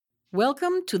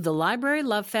Welcome to the Library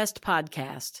Love Fest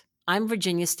podcast. I'm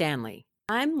Virginia Stanley.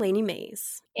 I'm Lainey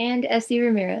Mays. And Essie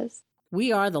Ramirez.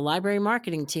 We are the library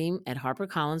marketing team at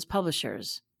HarperCollins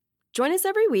Publishers. Join us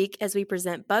every week as we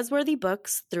present buzzworthy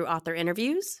books through author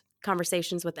interviews,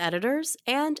 conversations with editors,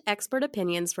 and expert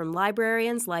opinions from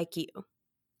librarians like you.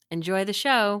 Enjoy the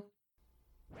show.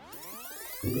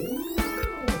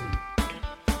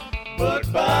 Book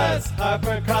Buzz,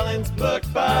 HarperCollins Book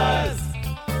Buzz.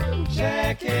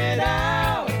 Check it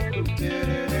out.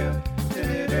 Do-do-do,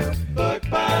 Book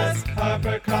Buzz,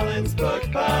 HarperCollins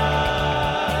Book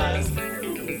Buzz.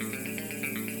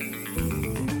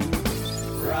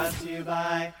 Brought to you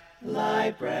by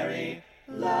Library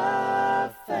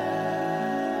Love Fest.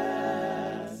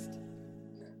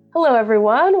 Hello,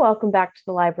 everyone. Welcome back to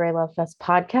the Library Love Fest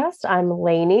podcast. I'm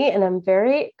Lainey, and I'm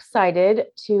very excited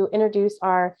to introduce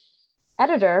our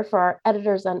editor for our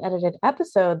Editors Unedited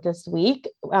episode this week.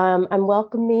 I'm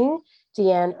welcoming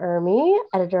Deanne Urmy,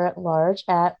 editor-at-large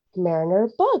at Mariner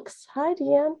Books. Hi,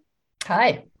 Deanne.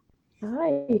 Hi.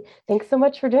 Hi. Thanks so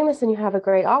much for doing this, and you have a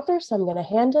great author, so I'm going to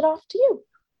hand it off to you.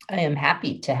 I am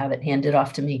happy to have it handed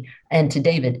off to me and to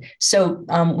David. So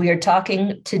we are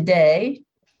talking today.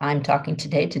 I'm talking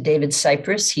today to David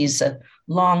Sipress. He's a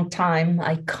longtime,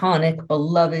 iconic,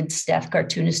 beloved staff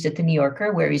cartoonist at The New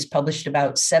Yorker, where he's published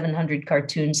about 700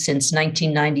 cartoons since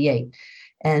 1998.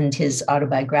 And his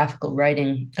autobiographical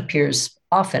writing appears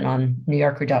often on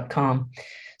NewYorker.com.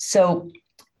 So,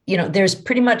 there's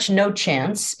pretty much no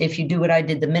chance, if you do what I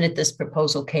did the minute this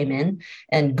proposal came in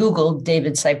and Googled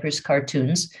David Sipress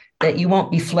cartoons, that you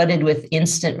won't be flooded with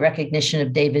instant recognition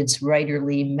of David's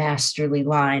writerly, masterly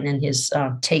line and his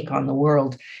take on the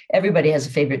world. Everybody has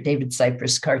a favorite David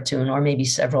Sipress cartoon, or maybe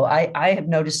several. I have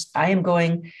noticed I am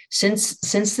going,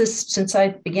 since I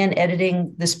began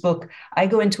editing this book, I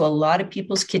go into a lot of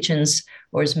people's kitchens,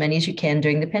 or as many as you can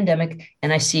during the pandemic,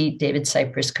 and I see David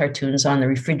Sipress cartoons on the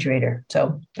refrigerator.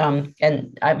 So,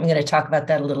 and I'm going to talk about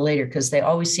that a little later, because they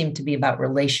always seem to be about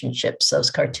relationships,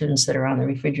 those cartoons that are on the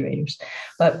refrigerators.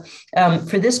 But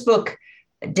for this book,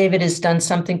 David has done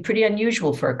something pretty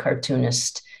unusual for a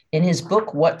cartoonist. In his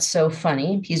book, What's So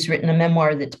Funny, he's written a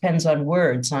memoir that depends on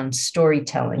words, on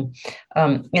storytelling.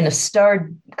 In a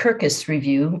Starred Kirkus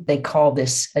review, they call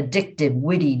this addictive,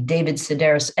 witty, David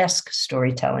Sedaris-esque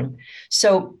storytelling.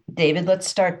 So, David, let's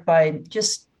start by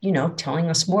just, telling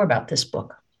us more about this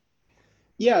book.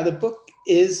 Yeah, the book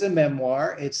is a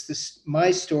memoir. It's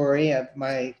my story of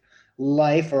my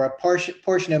life, or a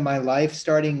portion of my life,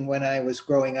 starting when I was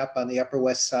growing up on the Upper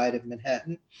West Side of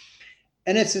Manhattan.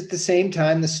 And it's at the same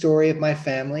time the story of my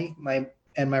family, my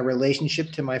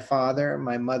relationship to my father,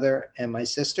 my mother, and my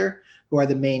sister, who are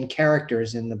the main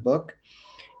characters in the book.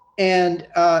 And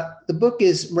the book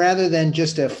is, rather than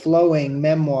just a flowing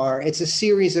memoir, it's a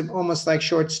series of almost like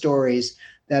short stories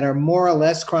that are more or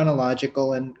less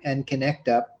chronological and connect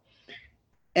up.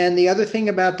 And the other thing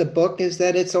about the book is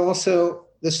that it's also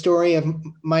the story of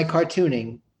my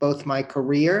cartooning, both my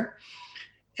career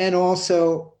and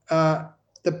also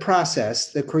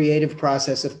the creative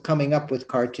process of coming up with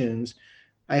cartoons.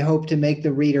 I hope to make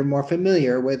the reader more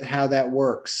familiar with how that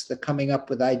works, the coming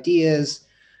up with ideas,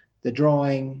 the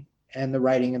drawing, and the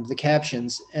writing of the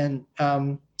captions. And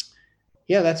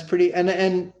that's pretty,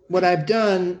 and what I've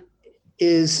done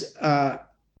is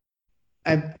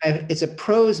it's a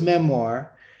prose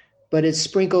memoir, but it's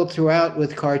sprinkled throughout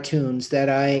with cartoons that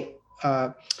I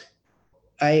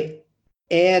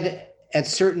add at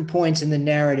certain points in the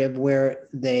narrative where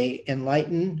they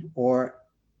enlighten, or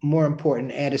more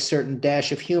important, add a certain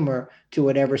dash of humor to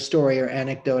whatever story or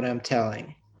anecdote I'm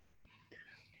telling.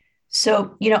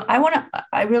 So,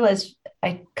 I realize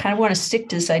I kind of want to stick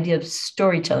to this idea of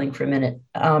storytelling for a minute.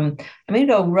 I'm going to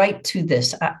go right to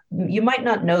this. You might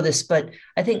not know this, but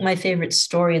I think my favorite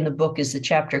story in the book is the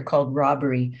chapter called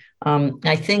Robbery.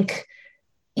 I think,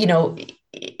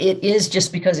 it is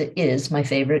just because it is my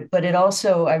favorite, but it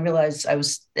also, I realized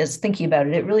as thinking about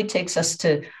it, it really takes us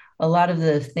to a lot of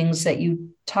the things that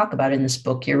you talk about in this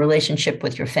book, your relationship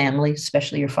with your family,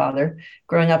 especially your father,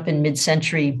 growing up in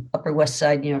mid-century Upper West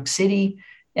Side, New York City,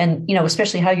 and,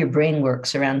 especially how your brain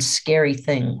works around scary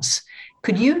things.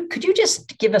 Could you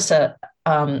just give us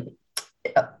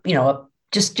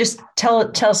just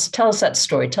tell us that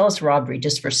story. Tell us Robbery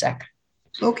just for a sec.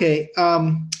 Okay.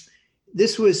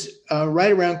 This was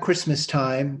right around Christmas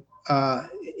time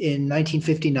in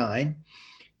 1959.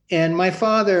 And my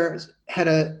father had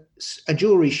a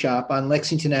jewelry shop on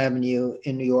Lexington Avenue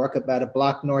in New York, about a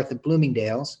block north of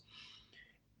Bloomingdale's.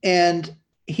 And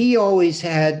he always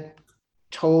had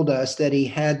told us that he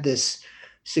had this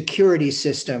security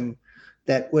system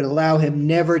that would allow him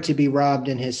never to be robbed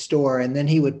in his store. And then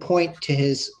he would point to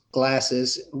his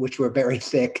glasses, which were very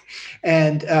thick,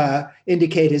 and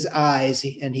indicate his eyes.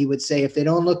 And he would say, if they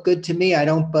don't look good to me, I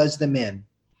don't buzz them in.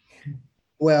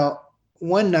 Well,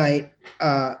 one night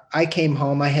I came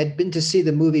home. I had been to see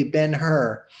the movie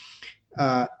Ben-Hur.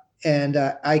 And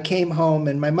I came home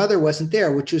and my mother wasn't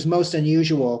there, which was most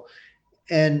unusual.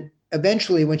 And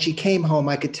eventually when she came home,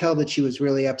 I could tell that she was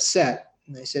really upset.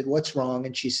 And I said, what's wrong?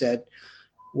 And she said,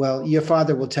 well, your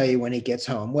father will tell you when he gets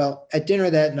home. Well, at dinner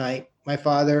that night, my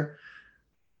father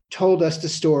told us the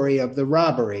story of the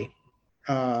robbery.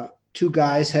 Two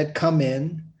guys had come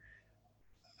in.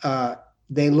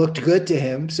 They looked good to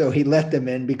him, so he let them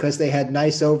in because they had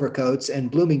nice overcoats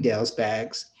and Bloomingdale's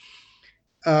bags.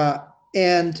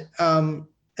 And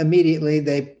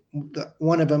immediately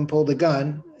one of them pulled a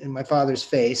gun in my father's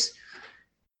face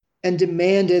and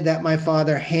demanded that my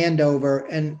father hand over,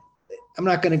 and I'm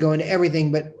not going to go into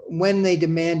everything, but when they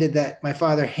demanded that my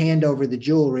father hand over the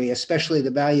jewelry, especially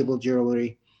the valuable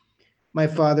jewelry, my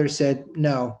father said,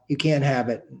 no, you can't have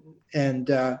it. And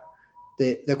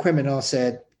the criminal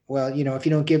said, well, if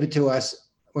you don't give it to us,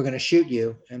 we're going to shoot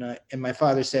you. And my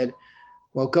father said,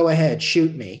 well, go ahead,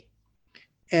 shoot me.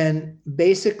 And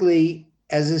basically,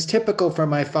 as is typical for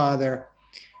my father,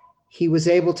 he was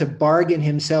able to bargain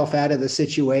himself out of the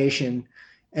situation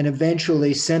and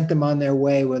eventually sent them on their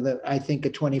way with, I think, a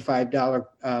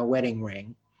 $25 wedding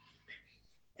ring.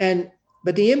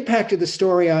 But the impact of the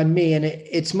story on me, and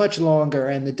it's much longer,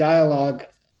 and the dialogue,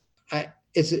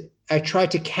 I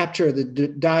tried to capture the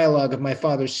dialogue of my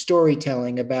father's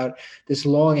storytelling about this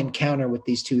long encounter with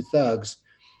these two thugs.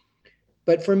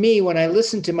 But for me, when I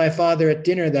listened to my father at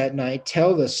dinner that night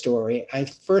tell the story, I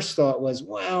first thought was,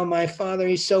 wow, my father,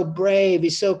 he's so brave,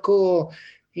 he's so cool.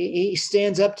 He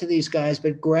stands up to these guys,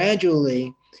 but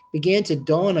gradually began to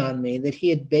dawn on me that he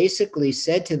had basically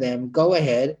said to them, go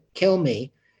ahead, kill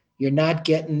me. You're not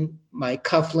getting my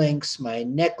cufflinks, my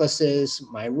necklaces,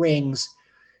 my rings.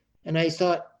 And I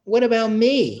thought, what about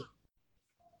me?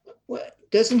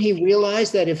 Doesn't he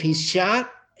realize that if he's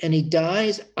shot and he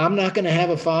dies, I'm not going to have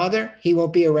a father? He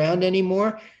won't be around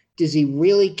anymore. Does he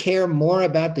really care more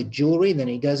about the jewelry than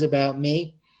he does about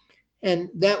me? And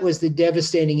that was the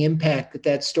devastating impact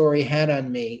that story had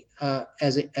on me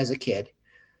as a kid.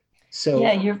 So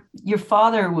yeah, your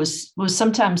father was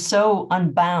sometimes so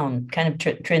unbound, kind of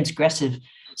transgressive.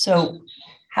 So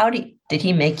did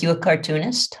he make you a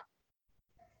cartoonist?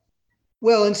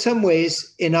 Well, in some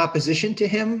ways, in opposition to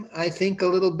him, I think a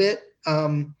little bit.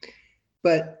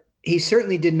 But he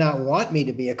certainly did not want me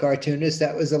to be a cartoonist.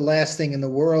 That was the last thing in the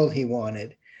world he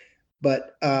wanted.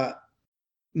 But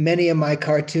many of my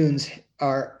cartoons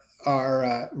are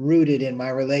rooted in my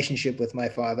relationship with my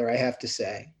father, I have to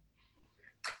say.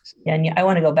 Yeah, and I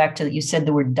want to go back to, you said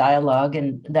the word dialogue,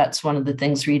 and that's one of the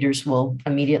things readers will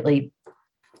immediately,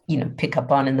 pick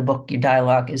up on in the book. Your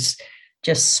dialogue is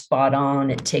just spot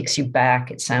on. It takes you back.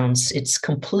 It's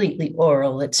completely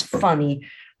oral. It's funny.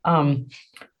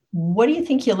 What do you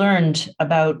think you learned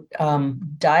about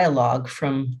dialogue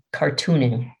from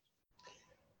cartooning?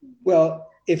 Well,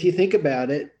 if you think about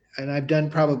it, and I've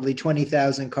done probably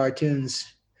 20,000 cartoons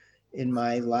in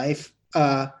my life,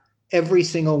 every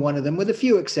single one of them, with a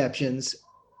few exceptions,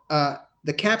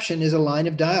 the caption is a line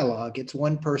of dialogue. It's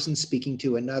one person speaking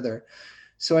to another.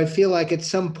 So I feel like at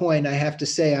some point I have to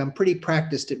say I'm pretty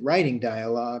practiced at writing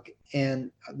dialogue,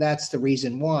 and that's the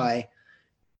reason why.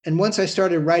 And once I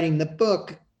started writing the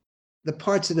book, the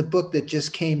parts of the book that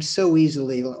just came so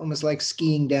easily, almost like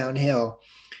skiing downhill,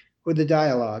 were the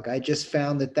dialogue. I just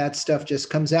found that stuff just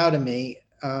comes out of me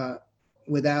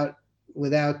without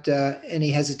any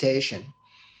hesitation.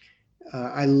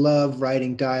 I love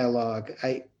writing dialogue.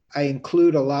 I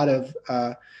include a lot of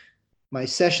my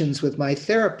sessions with my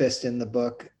therapist in the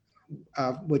book,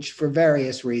 which for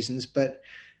various reasons, but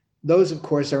those, of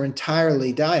course, are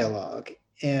entirely dialogue.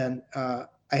 And I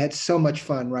had so much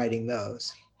fun writing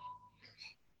those.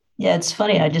 Yeah, it's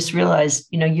funny. I just realized,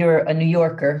 you're a New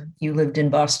Yorker. You lived in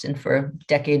Boston for a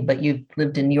decade, but you've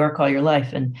lived in New York all your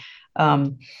life. And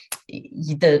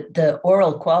the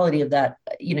oral quality of that,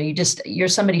 you're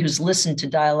somebody who's listened to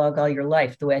dialogue all your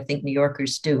life, the way I think New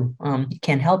Yorkers do. You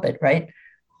can't help it, right?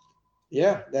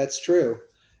 Yeah, that's true.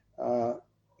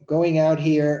 Going out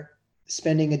here,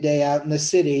 spending a day out in the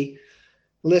city,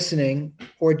 listening,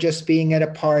 or just being at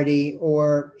a party,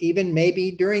 or even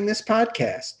maybe during this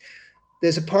podcast,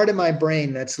 there's a part of my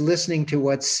brain that's listening to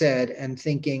what's said and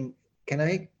thinking,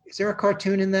 is there a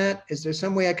cartoon in that? Is there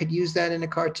some way I could use that in a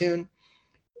cartoon?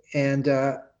 And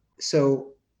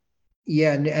so,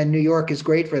 yeah, and New York is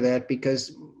great for that,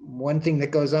 because one thing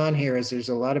that goes on here is there's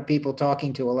a lot of people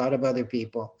talking to a lot of other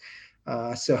people.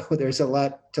 So there's a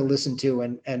lot to listen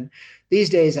to. And these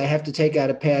days I have to take out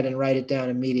a pad and write it down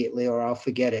immediately or I'll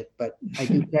forget it. But I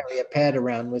do carry a pad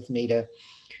around with me to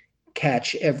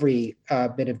catch every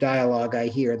bit of dialogue I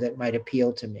hear that might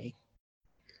appeal to me.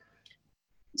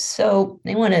 So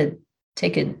I want to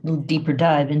take a little deeper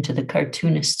dive into the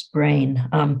cartoonist's brain.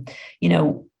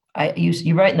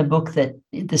 You write in the book that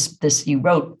this you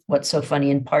wrote What's So Funny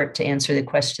in part to answer the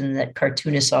question that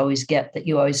cartoonists always get, that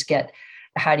you always get: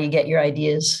 how do you get your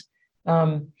ideas?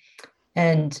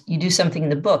 And you do something in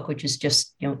the book, which is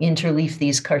just interleaf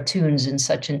these cartoons in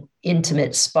such an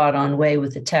intimate, spot-on way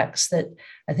with the text that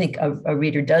I think a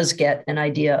reader does get an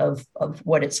idea of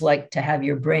what it's like to have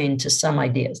your brain to some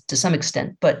ideas, to some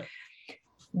extent. But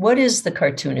what is the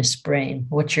cartoonist's brain?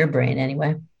 What's your brain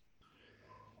anyway?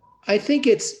 I think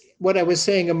it's what I was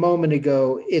saying a moment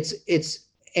ago. It's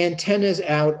antennas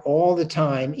out all the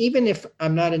time, even if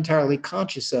I'm not entirely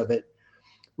conscious of it,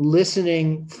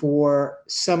 listening for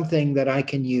something that I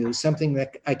can use, something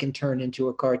that I can turn into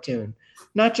a cartoon.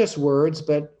 Not just words,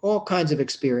 but all kinds of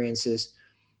experiences.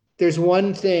 There's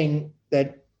one thing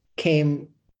that became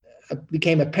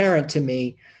apparent to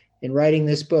me in writing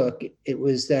this book. It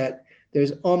was that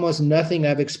there's almost nothing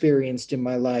I've experienced in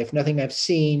my life, nothing I've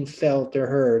seen, felt, or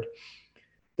heard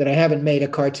that I haven't made a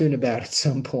cartoon about at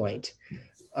some point.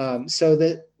 So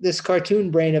that this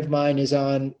cartoon brain of mine is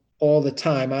on all the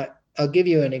time. I'll give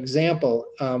you an example.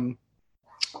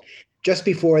 Just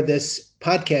before this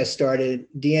podcast started,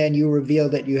 Deanne, you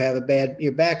revealed that you have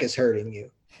your back is hurting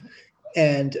you.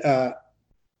 And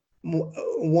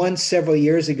once several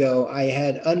years ago, I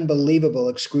had unbelievable,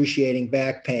 excruciating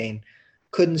back pain.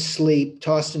 Couldn't sleep,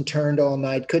 tossed and turned all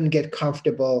night, couldn't get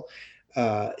comfortable.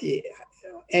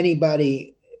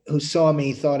 Anybody who saw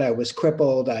me thought I was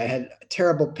crippled. I had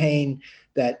terrible pain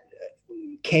that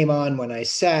came on when I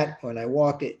sat, when I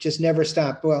walked. It just never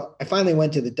stopped. Well, I finally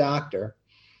went to the doctor.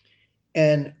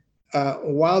 And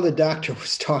while the doctor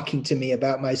was talking to me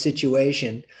about my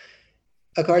situation,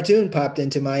 a cartoon popped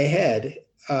into my head,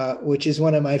 which is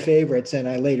one of my favorites. And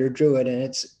I later drew it. And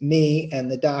it's me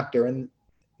and the doctor. And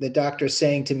the doctor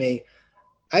saying to me,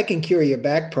 I can cure your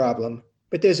back problem,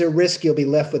 but there's a risk you'll be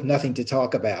left with nothing to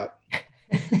talk about.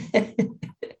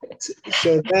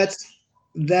 So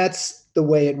that's the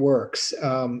way it works.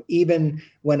 Even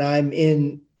when I'm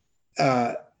in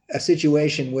a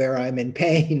situation where I'm in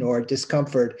pain or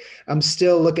discomfort, I'm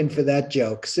still looking for that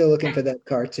joke, still looking for that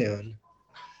cartoon.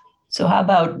 So how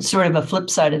about sort of a flip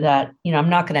side of that? I'm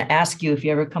not going to ask you if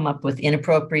you ever come up with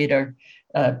inappropriate or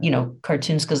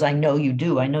cartoons, because I know you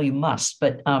do. I know you must.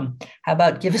 But how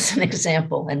about give us an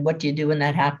example, and what do you do when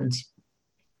that happens?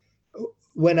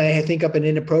 When I think up an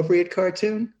inappropriate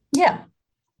cartoon? Yeah.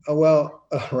 Oh, well,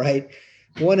 right.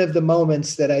 One of the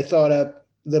moments that I thought up,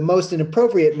 the most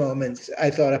inappropriate moments I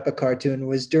thought up a cartoon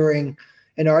was during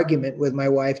an argument with my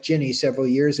wife, Ginny, several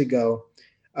years ago.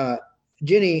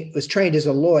 Ginny was trained as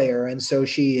a lawyer, and so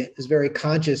she is very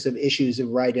conscious of issues of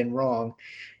right and wrong.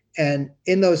 And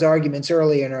in those arguments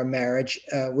early in our marriage,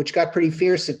 which got pretty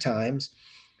fierce at times,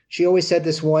 she always said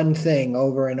this one thing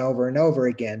over and over and over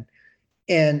again.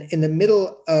 And in the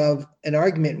middle of an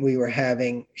argument we were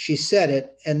having, she said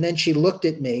it, and then she looked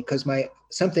at me because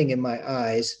something in my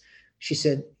eyes. She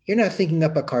said, "You're not thinking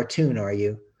up a cartoon, are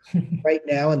you? Right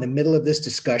now in the middle of this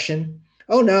discussion?"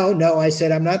 "Oh, no," I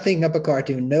said, "I'm not thinking up a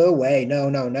cartoon. No way.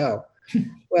 No."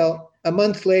 Well, a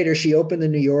month later, she opened the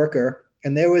New Yorker,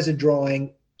 and there was a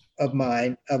drawing of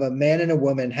mine of a man and a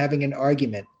woman having an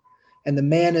argument. And the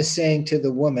man is saying to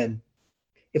the woman,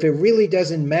 "If it really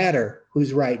doesn't matter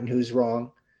who's right and who's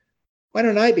wrong, why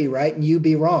don't I be right and you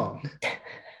be wrong?"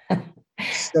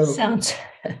 So, sounds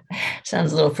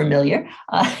a little familiar.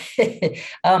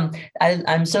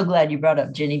 I'm so glad you brought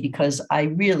up Ginny, because I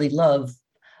really love,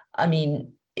 I'm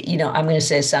going to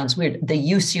say it sounds weird, the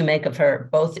use you make of her,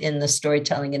 both in the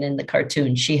storytelling and in the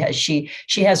cartoon. She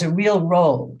has a real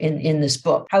role in this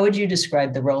book. How would you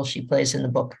describe the role she plays in the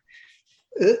book?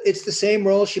 It's the same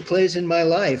role she plays in my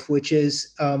life, which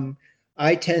is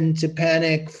I tend to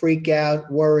panic, freak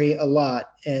out, worry a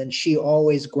lot. And she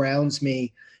always grounds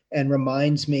me and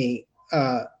reminds me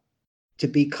to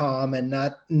be calm and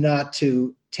not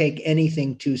to take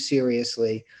anything too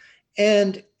seriously.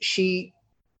 And she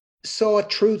saw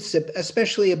truths,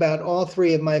 especially about all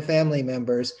three of my family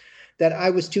members, that I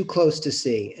was too close to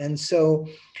see. And so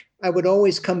I would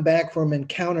always come back from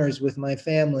encounters with my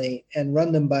family and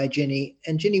run them by Ginny.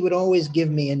 And Ginny would always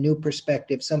give me a new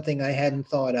perspective, something I hadn't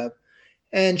thought of.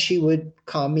 And she would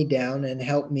calm me down and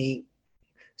help me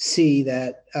see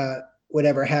that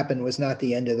whatever happened was not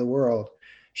the end of the world.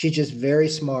 She's just very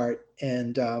smart.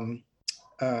 And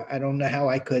I don't know how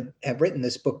I could have written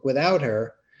this book without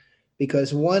her,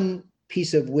 because one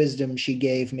piece of wisdom she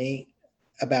gave me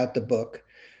about the book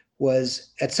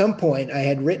was, at some point I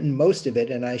had written most of it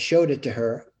and I showed it to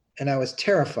her, and I was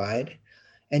terrified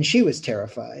and she was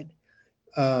terrified.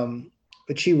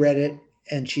 But she read it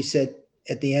and she said,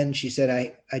 at the end, she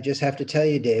said, I just have to tell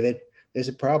you, David, there's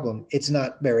a problem. It's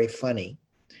not very funny.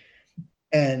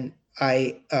 And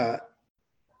I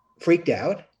freaked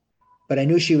out, but I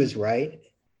knew she was right.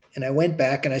 And I went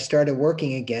back and I started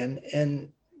working again,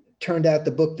 and turned out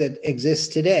the book that exists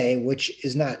today, which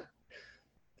is not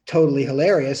totally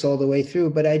hilarious all the way through,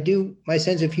 but my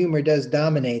sense of humor does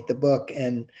dominate the book.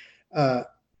 And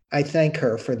I thank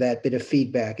her for that bit of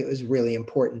feedback. It was really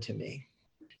important to me.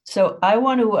 So I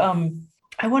want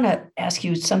to ask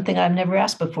you something I've never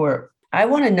asked before. I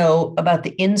want to know about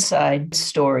the inside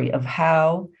story of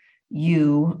how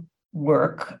you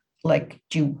work. Like,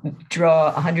 do you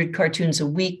draw 100 cartoons a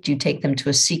week? Do you take them to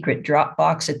a secret drop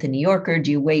box at the New Yorker?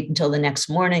 Do you wait until the next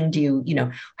morning? Do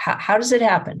you, how does it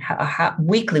happen? How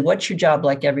weekly? What's your job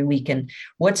like every week? And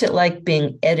what's it like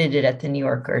being edited at the New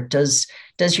Yorker? Does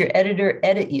your editor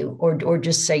edit you, or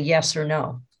just say yes or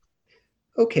no?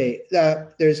 Okay,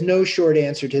 there's no short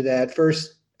answer to that.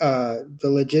 First, the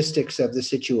logistics of the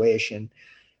situation.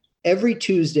 Every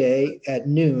Tuesday at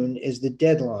noon is the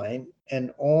deadline, and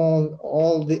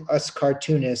all us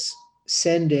cartoonists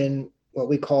send in what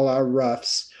we call our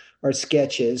roughs, our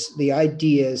sketches, the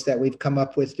ideas that we've come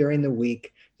up with during the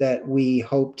week that we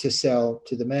hope to sell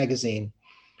to the magazine.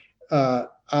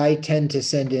 I tend to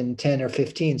send in 10 or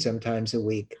 15 sometimes a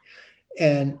week.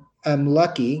 And I'm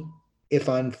lucky if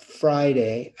on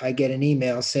Friday I get an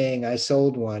email saying I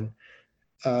sold one.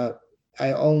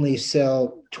 I only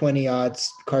sell 20 odd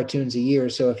cartoons a year.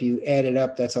 So if you add it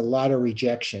up, that's a lot of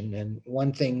rejection. And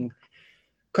one thing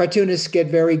cartoonists get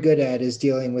very good at is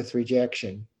dealing with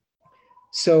rejection.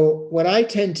 So what I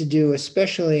tend to do,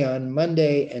 especially on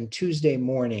Monday and Tuesday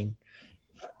morning,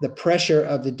 the pressure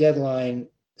of the deadline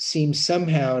seems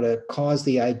somehow to cause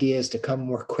the ideas to come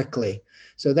more quickly.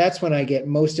 So that's when I get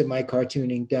most of my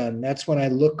cartooning done. That's when I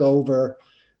look over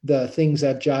the things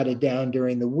I've jotted down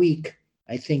during the week.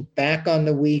 I think back on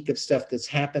the week of stuff that's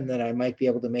happened that I might be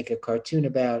able to make a cartoon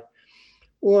about,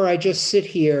 or I just sit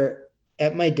here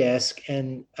at my desk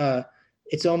and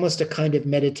it's almost a kind of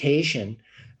meditation.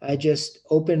 I just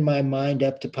open my mind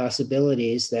up to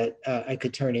possibilities that I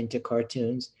could turn into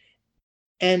cartoons.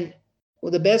 And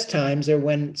the best times are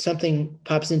when something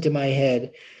pops into my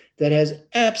head that has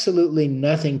absolutely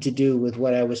nothing to do with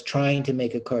what I was trying to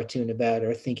make a cartoon about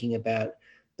or thinking about.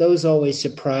 Those always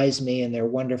surprise me, and they're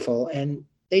wonderful, and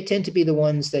they tend to be the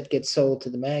ones that get sold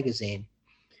to the magazine.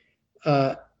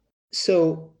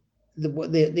 So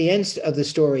the end of the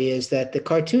story is that the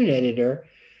cartoon editor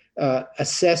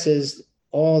assesses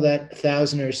all that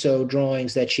 1,000 or so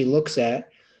drawings that she looks at,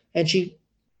 and she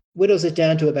whittles it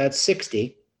down to about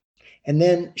 60. And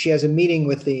then she has a meeting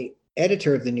with the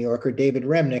editor of the New Yorker, David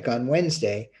Remnick, on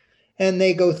Wednesday, and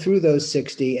they go through those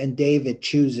 60, and David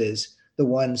chooses the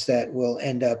ones that will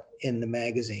end up in the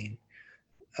magazine.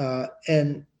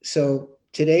 And so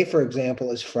today, for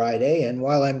example, is Friday. And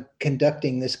while I'm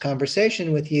conducting this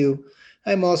conversation with you,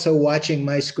 I'm also watching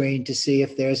my screen to see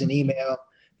if there's an email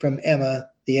from Emma,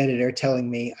 the editor,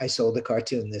 telling me I sold a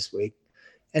cartoon this week.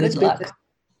 And Good luck.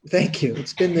 Thank you.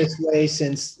 It's been this way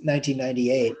since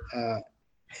 1998,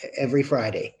 every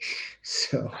Friday.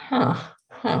 So,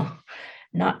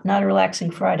 Not a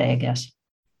relaxing Friday, I guess.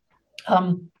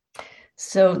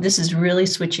 So this is really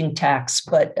switching tacks,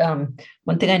 but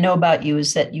one thing I know about you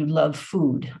is that you love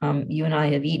food. You and I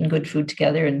have eaten good food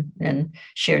together and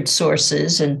shared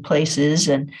sources and places,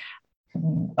 and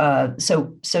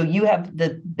so you have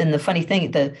the funny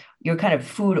thing, your kind of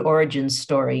food origin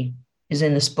story is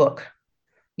in this book.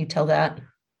 You tell that?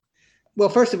 Well,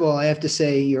 first of all, I have to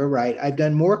say you're right. I've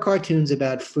done more cartoons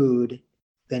about food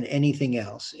than anything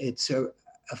else. It's a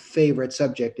favorite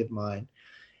subject of mine.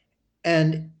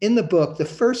 And in the book, the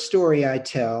first story I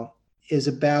tell is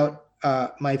about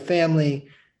my family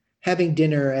having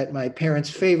dinner at my parents'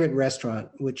 favorite restaurant,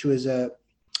 which was a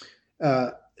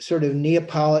sort of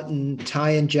Neapolitan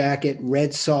tie and jacket,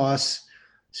 red sauce,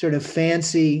 sort of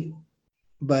fancy,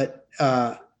 but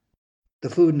the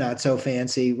food not so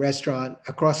fancy restaurant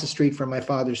across the street from my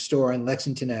father's store on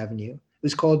Lexington Avenue. It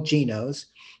was called Gino's.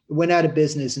 It went out of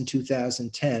business in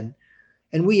 2010.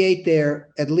 And we ate there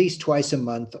at least twice a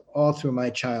month all through my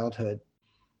childhood.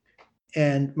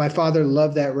 And my father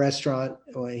loved that restaurant.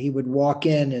 He would walk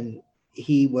in and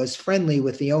he was friendly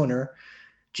with the owner,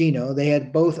 Gino. They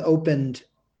had both opened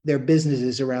their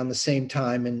businesses around the same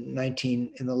time in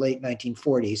the late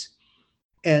 1940s.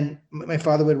 And my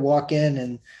father would walk in,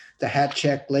 and the hat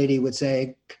check lady would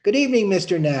say, "Good evening,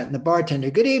 Mr. Nat," and the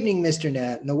bartender, "Good evening, Mr.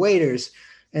 Nat," and the waiters.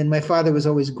 And my father was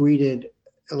always greeted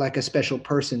like a special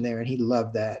person there, and he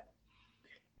loved that.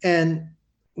 And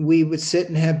we would sit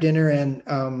and have dinner, and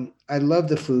I loved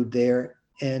the food there.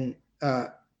 And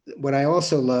what I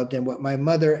also loved, and what my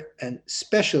mother and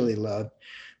especially loved,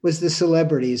 was the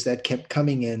celebrities that kept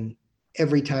coming in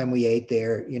every time we ate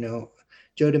there. You know,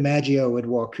 Joe DiMaggio would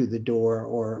walk through the door,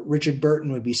 or Richard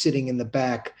Burton would be sitting in the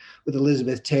back with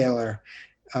Elizabeth Taylor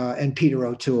and Peter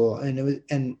O'Toole.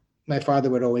 And my father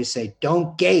would always say,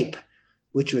 "Don't gape,"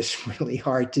 which was really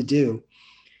hard to do.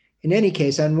 In any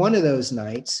case, on one of those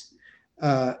nights,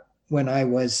 when I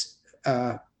was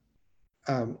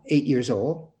 8 years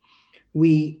old,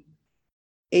 we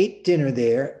ate dinner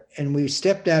there, and we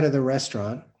stepped out of the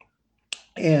restaurant,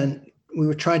 and we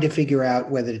were trying to figure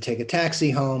out whether to take a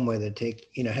taxi home, whether to take,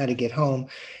 how to get home.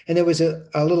 And there was a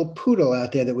little poodle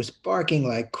out there that was barking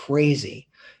like crazy.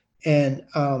 And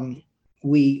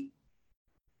we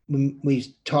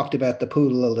talked about the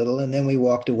poodle a little, and then we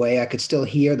walked away. I could still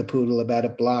hear the poodle about a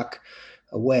block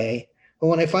away. But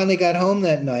when I finally got home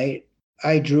that night,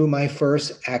 I drew my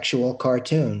first actual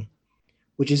cartoon,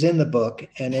 which is in the book.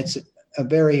 And it's a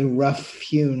very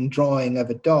rough-hewn drawing of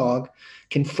a dog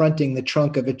confronting the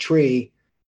trunk of a tree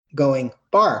going,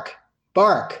 "Bark,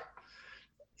 bark."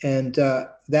 And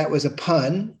that was a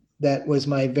pun. That was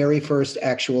my very first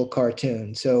actual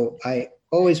cartoon. So I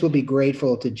always will be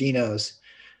grateful to Geno's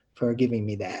for giving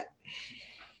me that.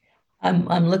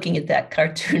 I'm looking at that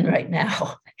cartoon right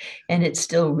now, and it's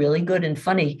still really good and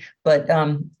funny. But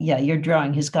yeah, your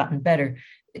drawing has gotten better.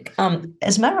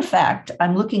 As a matter of fact,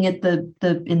 I'm looking at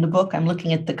the in the book. I'm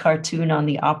looking at the cartoon on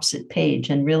the opposite page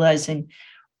and realizing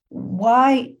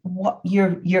what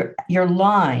your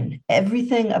line.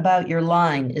 Everything about your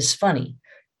line is funny.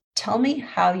 Tell me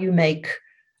how you make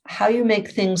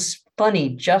things funny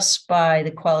just by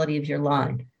the quality of your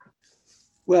line.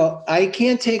 Well, I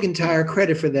can't take entire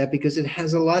credit for that because it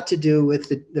has a lot to do with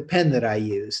the pen that I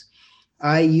use.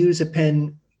 I use a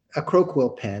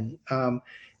Croquill pen.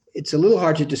 It's a little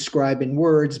hard to describe in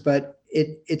words, but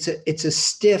it's a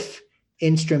stiff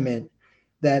instrument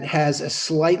that has a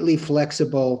slightly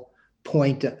flexible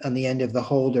point on the end of the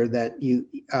holder that you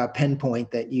pen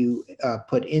point that you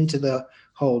put into the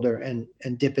holder and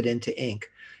dip it into ink.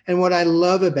 And what I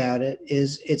love about it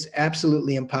is it's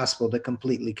absolutely impossible to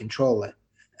completely control it.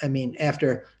 I mean,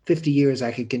 after 50 years,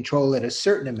 I could control it a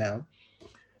certain amount,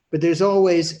 but there's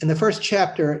always, and the first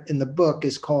chapter in the book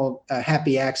is called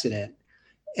Happy Accident.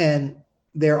 And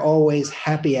they're always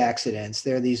happy accidents.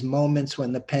 There are these moments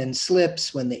when the pen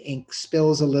slips, when the ink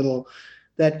spills a little,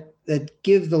 that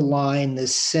give the line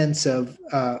this sense of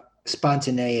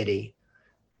spontaneity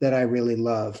that I really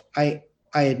love. I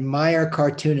admire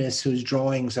cartoonists whose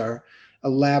drawings are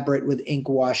elaborate with ink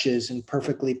washes and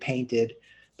perfectly painted.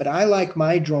 But I like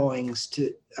my drawings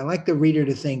I like the reader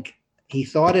to think he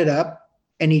thought it up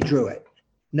and he drew it.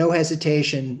 No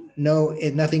hesitation,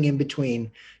 nothing in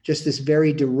between, just this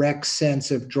very direct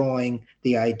sense of drawing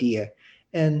the idea.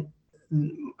 And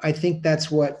I think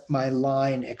that's what my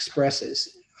line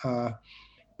expresses.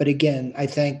 But again, I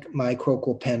thank my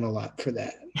Croquill pen a lot for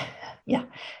that. Yeah,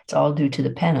 it's all due to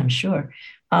the pen, I'm sure.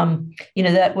 When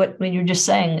you're just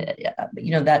saying,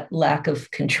 that lack of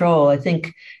control, I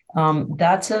think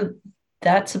that's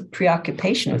a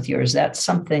preoccupation with yours. That's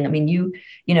something, I mean,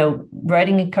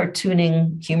 writing and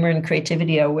cartooning, humor and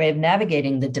creativity are a way of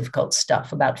navigating the difficult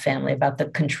stuff about family, about the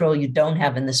control you don't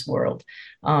have in this world.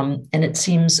 And it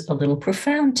seems a little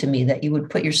profound to me that you would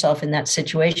put yourself in that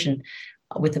situation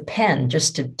with a pen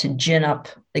just to gin up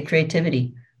the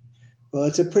creativity. Well,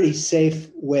 it's a pretty safe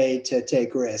way to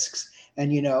take risks.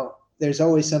 And, there's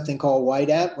always something called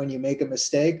whiteout when you make a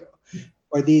mistake,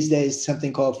 or these days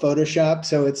something called Photoshop.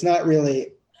 So it's not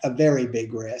really a very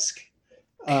big risk.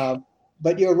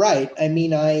 But you're right. I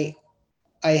mean,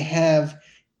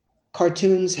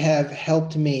 cartoons have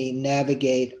helped me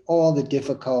navigate all the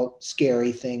difficult,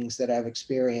 scary things that I've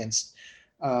experienced,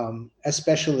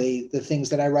 especially the things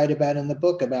that I write about in the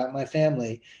book about my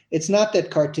family. It's not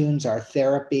that cartoons are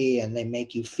therapy and they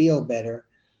make you feel better.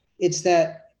 It's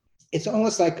that it's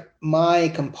almost like my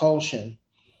compulsion.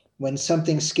 When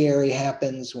something scary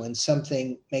happens, when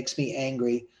something makes me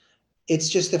angry, it's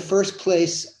just the first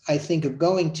place I think of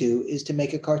going to is to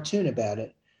make a cartoon about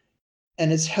it.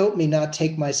 And it's helped me not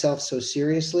take myself so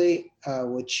seriously,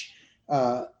 which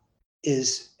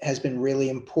has been really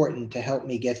important to help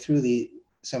me get through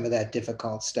some of that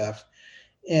difficult stuff.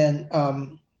 And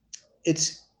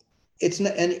it's it's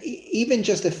not, and even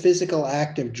just a physical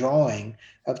act of drawing,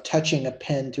 of touching a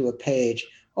pen to a page,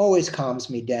 always calms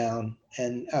me down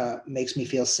and makes me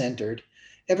feel centered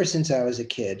ever since I was a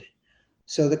kid.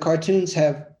 So the cartoons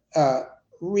have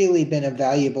really been a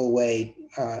valuable way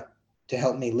to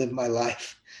help me live my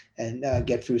life and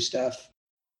get through stuff.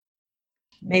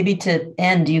 Maybe to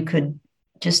end, you could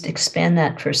just expand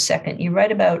that for a second. You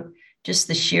write about just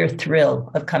the sheer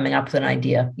thrill of coming up with an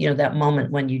idea, that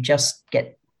moment when you just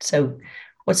get, so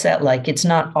what's that like? It's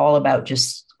not all about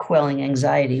just quelling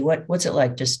anxiety. What's it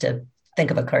like just to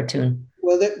think of a cartoon?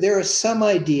 Well, there are some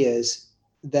ideas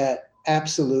that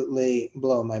absolutely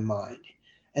blow my mind.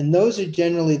 And those are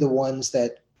generally the ones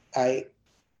that I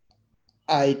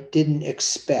didn't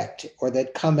expect, or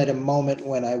that come at a moment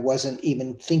when I wasn't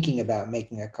even thinking about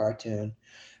making a cartoon.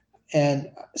 And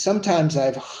sometimes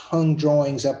I've hung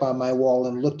drawings up on my wall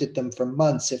and looked at them for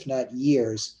months, if not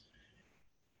years.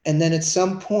 And then at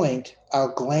some point,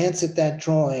 I'll glance at that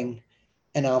drawing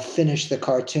and I'll finish the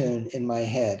cartoon in my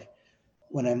head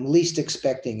when I'm least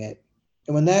expecting it.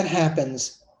 And when that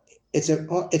happens, it's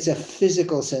a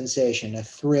physical sensation, a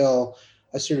thrill,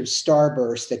 a sort of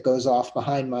starburst that goes off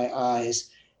behind my eyes.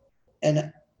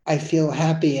 And I feel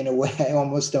happy in a way I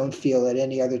almost don't feel at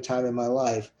any other time in my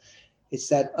life. It's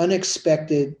that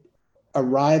unexpected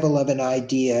arrival of an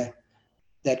idea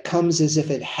that comes as if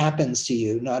it happens to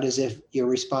you, not as if you're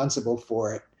responsible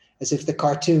for it, as if the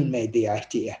cartoon made the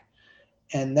idea.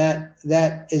 And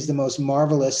that is the most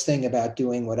marvelous thing about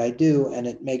doing what I do, and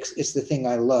it's the thing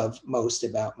I love most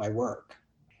about my work.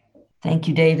 Thank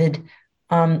you, David.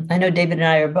 I know David and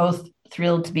I are both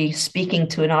thrilled to be speaking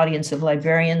to an audience of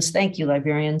librarians. Thank you,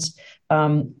 librarians.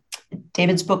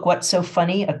 David's book, What's So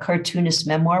Funny? A Cartoonist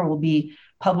Memoir, will be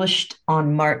published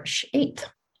on March 8th.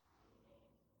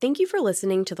 Thank you for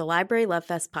listening to the Library Love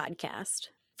Fest podcast.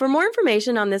 For more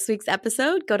information on this week's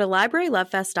episode, go to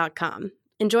librarylovefest.com.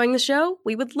 Enjoying the show?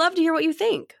 We would love to hear what you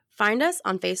think. Find us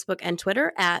on Facebook and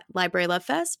Twitter at Library Love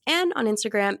Fest and on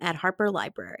Instagram at Harper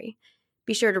Library.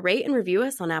 Be sure to rate and review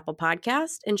us on Apple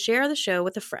Podcasts and share the show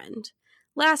with a friend.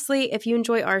 Lastly, if you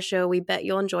enjoy our show, we bet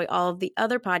you'll enjoy all of the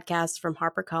other podcasts from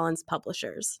HarperCollins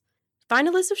publishers. Find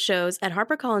a list of shows at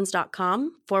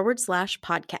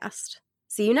harpercollins.com/podcast.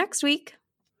 See you next week.